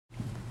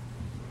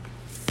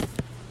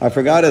I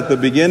forgot at the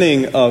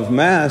beginning of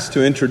Mass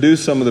to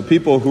introduce some of the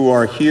people who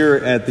are here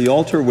at the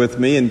altar with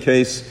me in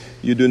case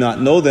you do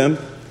not know them.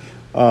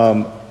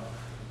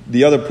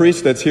 The other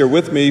priest that's here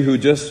with me who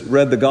just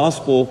read the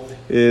gospel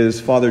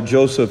is Father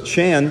Joseph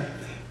Chan,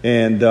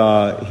 and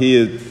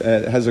he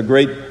has a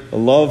great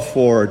love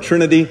for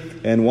Trinity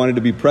and wanted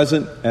to be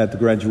present at the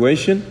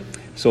graduation.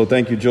 So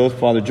thank you,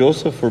 Father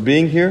Joseph, for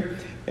being here.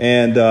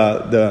 And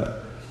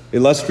the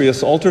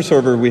illustrious altar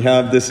server we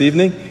have this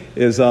evening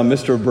is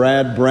Mr.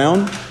 Brad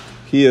Brown.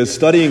 He is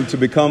studying to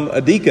become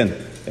a deacon,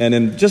 and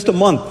in just a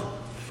month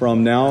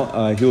from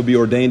now, he'll be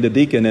ordained a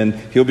deacon, and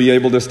he'll be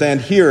able to stand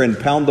here and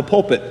pound the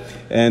pulpit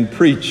and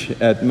preach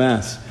at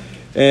Mass.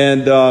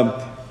 And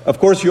of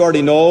course, you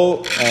already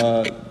know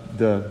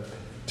the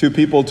two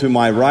people to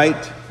my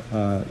right,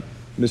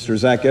 Mr.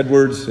 Zach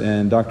Edwards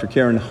and Dr.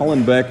 Karen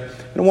Hollenbeck.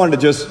 And I wanted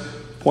to just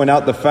point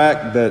out the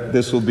fact that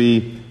this will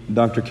be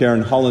Dr.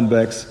 Karen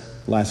Hollenbeck's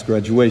last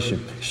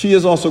graduation. She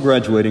is also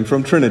graduating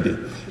from Trinity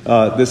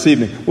this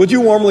evening. Would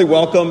you warmly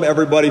welcome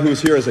everybody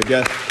who's here as a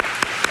guest?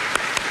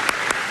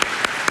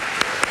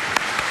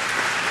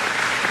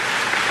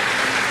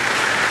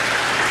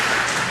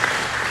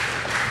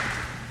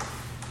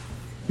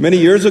 Many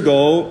years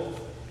ago,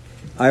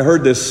 I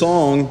heard this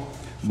song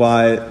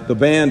by the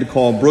band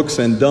called Brooks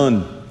and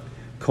Dunn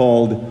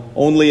called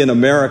Only in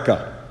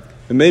America.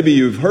 And maybe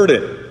you've heard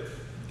it.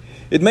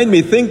 It made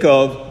me think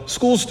of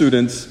school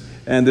students,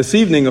 and this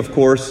evening, of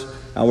course,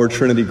 our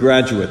Trinity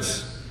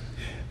graduates.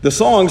 The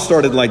song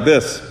started like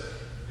this: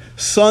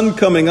 sun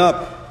coming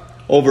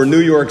up over New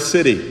York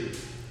City,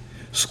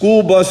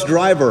 school bus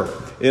driver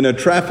in a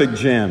traffic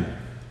jam,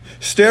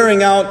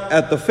 staring out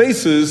at the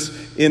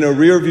faces in a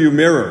rearview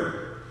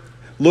mirror,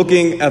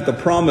 looking at the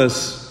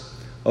promise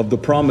of the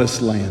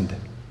promised land.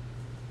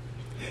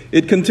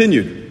 It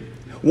continued.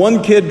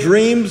 One kid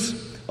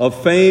dreams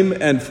of fame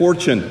and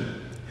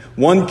fortune.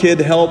 One kid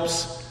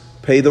helps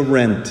pay the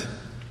rent.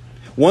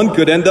 One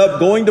could end up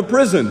going to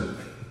prison.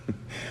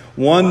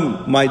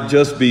 One might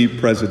just be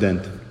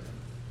president.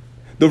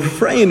 The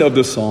refrain of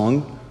the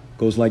song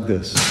goes like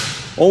this: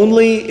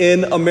 only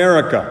in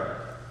America,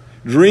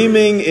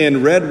 dreaming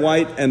in red,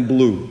 white, and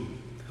blue.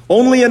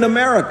 Only in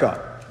America,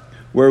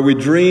 where we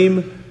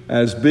dream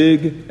as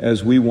big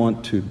as we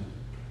want to.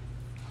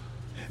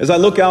 As I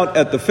look out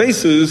at the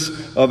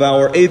faces of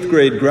our 8th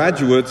grade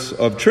graduates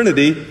of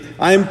Trinity,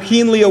 I am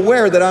keenly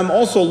aware that I'm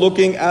also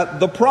looking at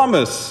the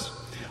promise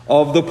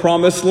of the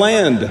promised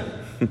land.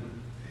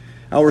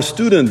 Our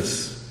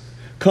students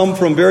come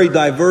from very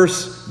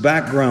diverse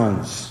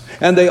backgrounds,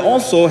 and they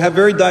also have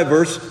very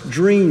diverse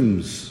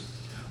dreams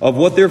of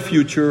what their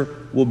future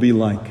will be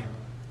like.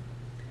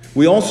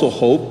 We also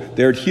hope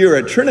that here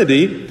at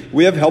Trinity,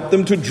 we have helped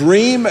them to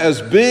dream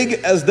as big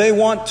as they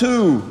want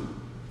to.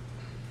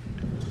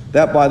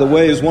 That, by the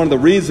way, is one of the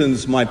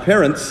reasons my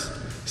parents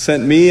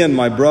sent me and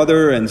my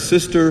brother and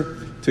sister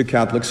to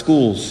Catholic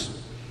schools,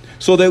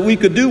 so that we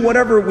could do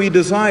whatever we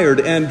desired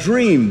and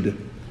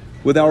dreamed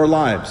with our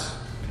lives.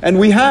 And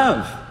we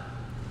have.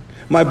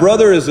 My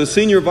brother is a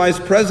senior vice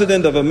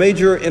president of a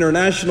major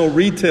international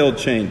retail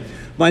chain.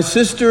 My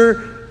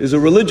sister is a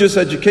religious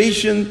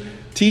education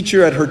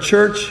teacher at her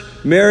church,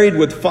 married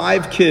with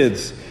 5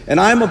 kids. And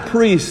I'm a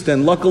priest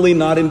and luckily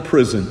not in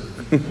prison.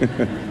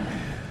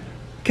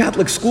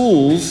 Catholic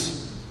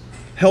schools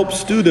help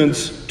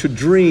students to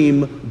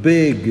dream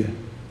big.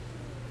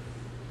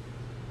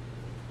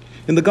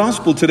 In the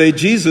gospel today,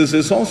 Jesus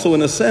is also,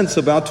 in a sense,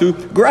 about to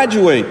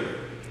graduate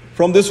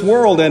from this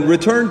world and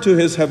return to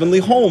his heavenly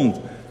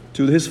home,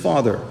 to his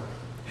Father.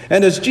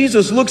 And as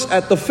Jesus looks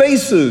at the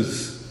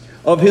faces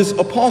of his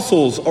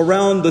apostles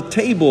around the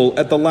table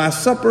at the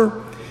Last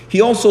Supper,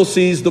 he also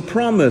sees the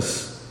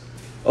promise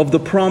of the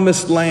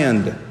promised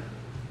land.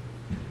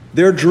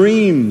 Their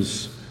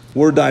dreams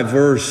were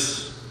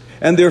diverse,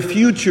 and their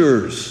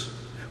futures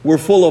were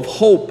full of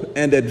hope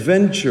and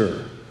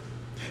adventure.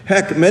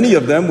 Heck, many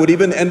of them would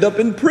even end up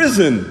in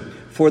prison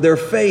for their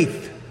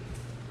faith.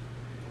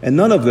 And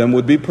none of them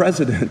would be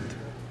president.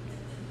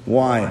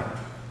 Why?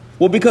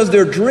 Well, because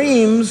their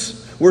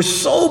dreams were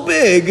so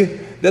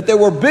big that they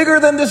were bigger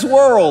than this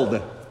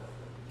world.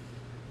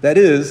 That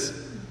is,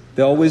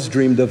 they always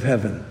dreamed of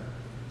heaven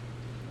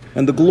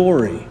and the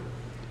glory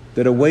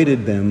that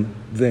awaited them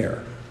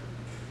there.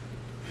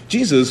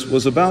 Jesus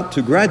was about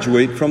to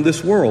graduate from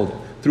this world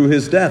through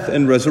his death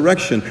and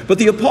resurrection. But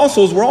the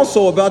apostles were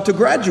also about to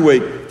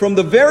graduate from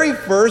the very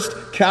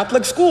first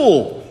Catholic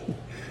school,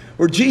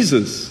 where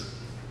Jesus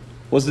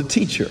was the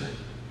teacher.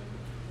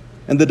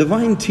 And the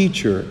divine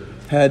teacher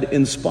had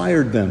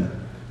inspired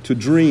them to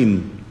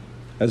dream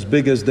as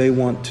big as they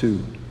want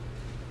to.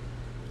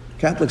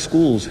 Catholic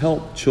schools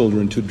help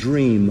children to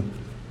dream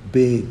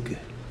big.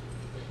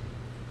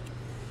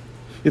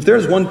 If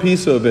there's one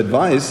piece of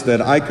advice that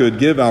I could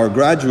give our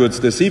graduates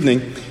this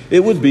evening,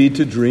 it would be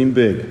to dream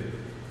big.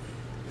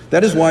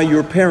 That is why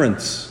your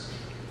parents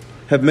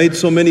have made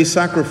so many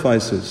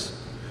sacrifices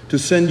to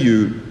send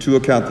you to a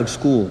Catholic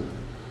school.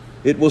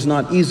 It was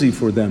not easy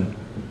for them,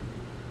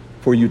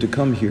 for you to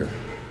come here.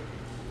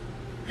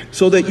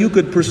 so that you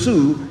could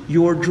pursue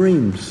your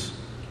dreams.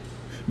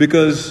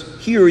 Because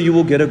here you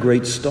will get a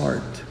great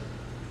start.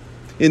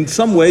 In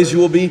some ways, you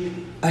will be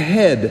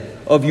ahead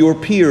of your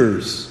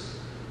peers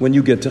when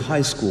you get to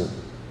high school.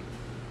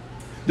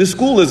 This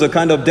school is a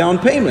kind of down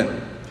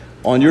payment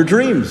on your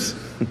dreams,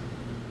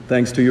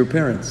 thanks to your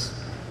parents.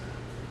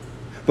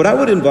 But I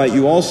would invite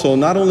you also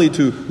not only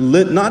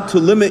not to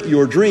limit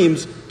your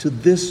dreams to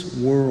this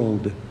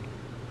world,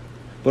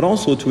 but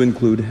also to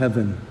include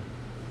heaven.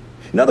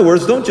 In other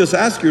words, don't just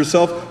ask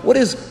yourself, what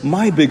is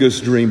my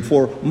biggest dream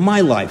for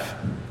my life?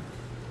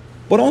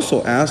 But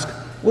also ask,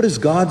 what is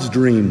God's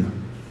dream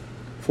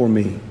for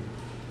me?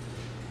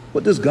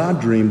 What does God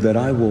dream that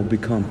I will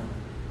become?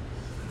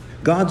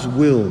 God's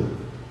will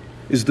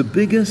is the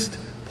biggest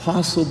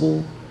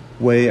possible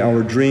way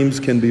our dreams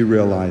can be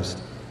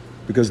realized,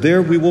 because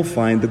there we will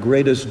find the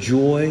greatest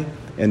joy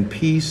and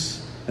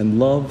peace and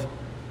love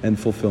and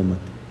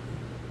fulfillment.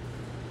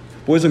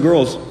 Boys and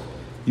girls,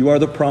 you are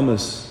the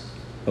promise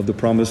of the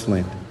promised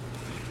land.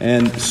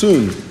 And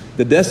soon,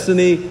 the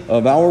destiny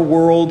of our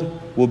world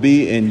will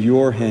be in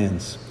your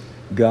hands.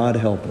 God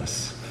help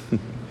us.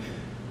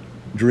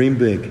 Dream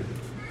big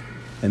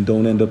and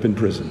don't end up in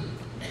prison.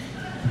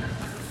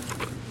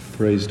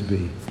 Praised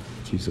be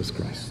Jesus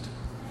Christ.